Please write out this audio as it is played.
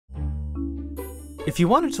If you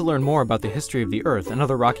wanted to learn more about the history of the Earth and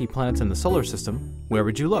other rocky planets in the solar system, where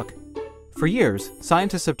would you look? For years,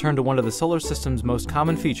 scientists have turned to one of the solar system's most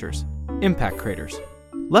common features, impact craters.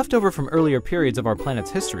 Left over from earlier periods of our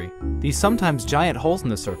planet's history, these sometimes giant holes in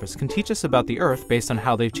the surface can teach us about the Earth based on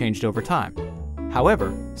how they've changed over time.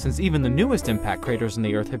 However, since even the newest impact craters on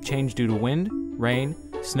the Earth have changed due to wind, rain,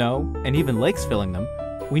 snow, and even lakes filling them,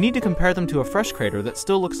 we need to compare them to a fresh crater that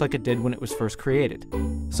still looks like it did when it was first created.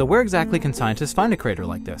 So where exactly can scientists find a crater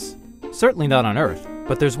like this? Certainly not on Earth,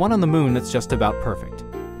 but there's one on the Moon that's just about perfect.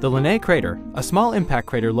 The Linn crater, a small impact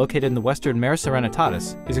crater located in the western Mare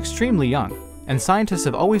Serenitatis, is extremely young, and scientists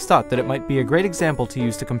have always thought that it might be a great example to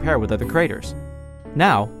use to compare with other craters.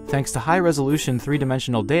 Now, thanks to high-resolution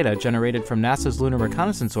three-dimensional data generated from NASA's Lunar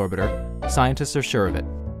Reconnaissance Orbiter, scientists are sure of it.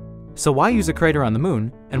 So why use a crater on the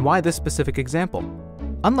Moon, and why this specific example?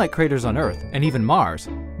 Unlike craters on Earth, and even Mars,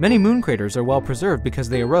 many moon craters are well preserved because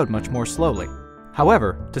they erode much more slowly.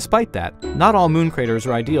 However, despite that, not all moon craters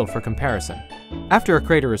are ideal for comparison. After a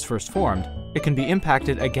crater is first formed, it can be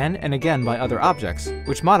impacted again and again by other objects,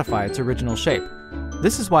 which modify its original shape.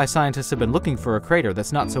 This is why scientists have been looking for a crater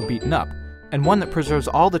that's not so beaten up, and one that preserves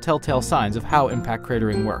all the telltale signs of how impact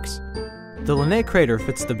cratering works. The Linn crater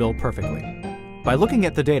fits the bill perfectly. By looking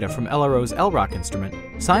at the data from LRO's LROC instrument,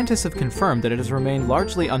 scientists have confirmed that it has remained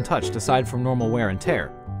largely untouched aside from normal wear and tear,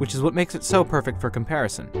 which is what makes it so perfect for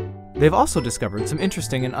comparison. They've also discovered some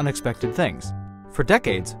interesting and unexpected things. For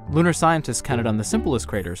decades, lunar scientists counted on the simplest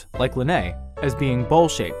craters, like Linn, as being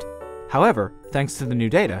bowl-shaped. However, thanks to the new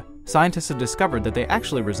data, scientists have discovered that they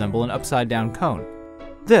actually resemble an upside-down cone.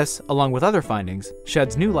 This, along with other findings,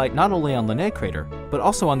 sheds new light not only on Linn crater, but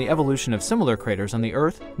also on the evolution of similar craters on the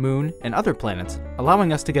Earth, Moon, and other planets,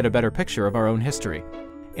 allowing us to get a better picture of our own history.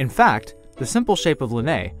 In fact, the simple shape of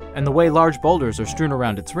Linn, and the way large boulders are strewn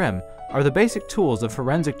around its rim, are the basic tools of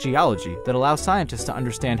forensic geology that allow scientists to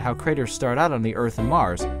understand how craters start out on the Earth and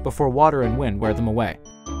Mars before water and wind wear them away.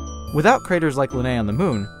 Without craters like Linn on the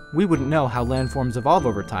Moon, we wouldn't know how landforms evolve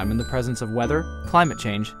over time in the presence of weather, climate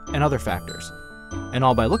change, and other factors. And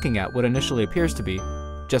all by looking at what initially appears to be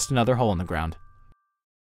just another hole in the ground.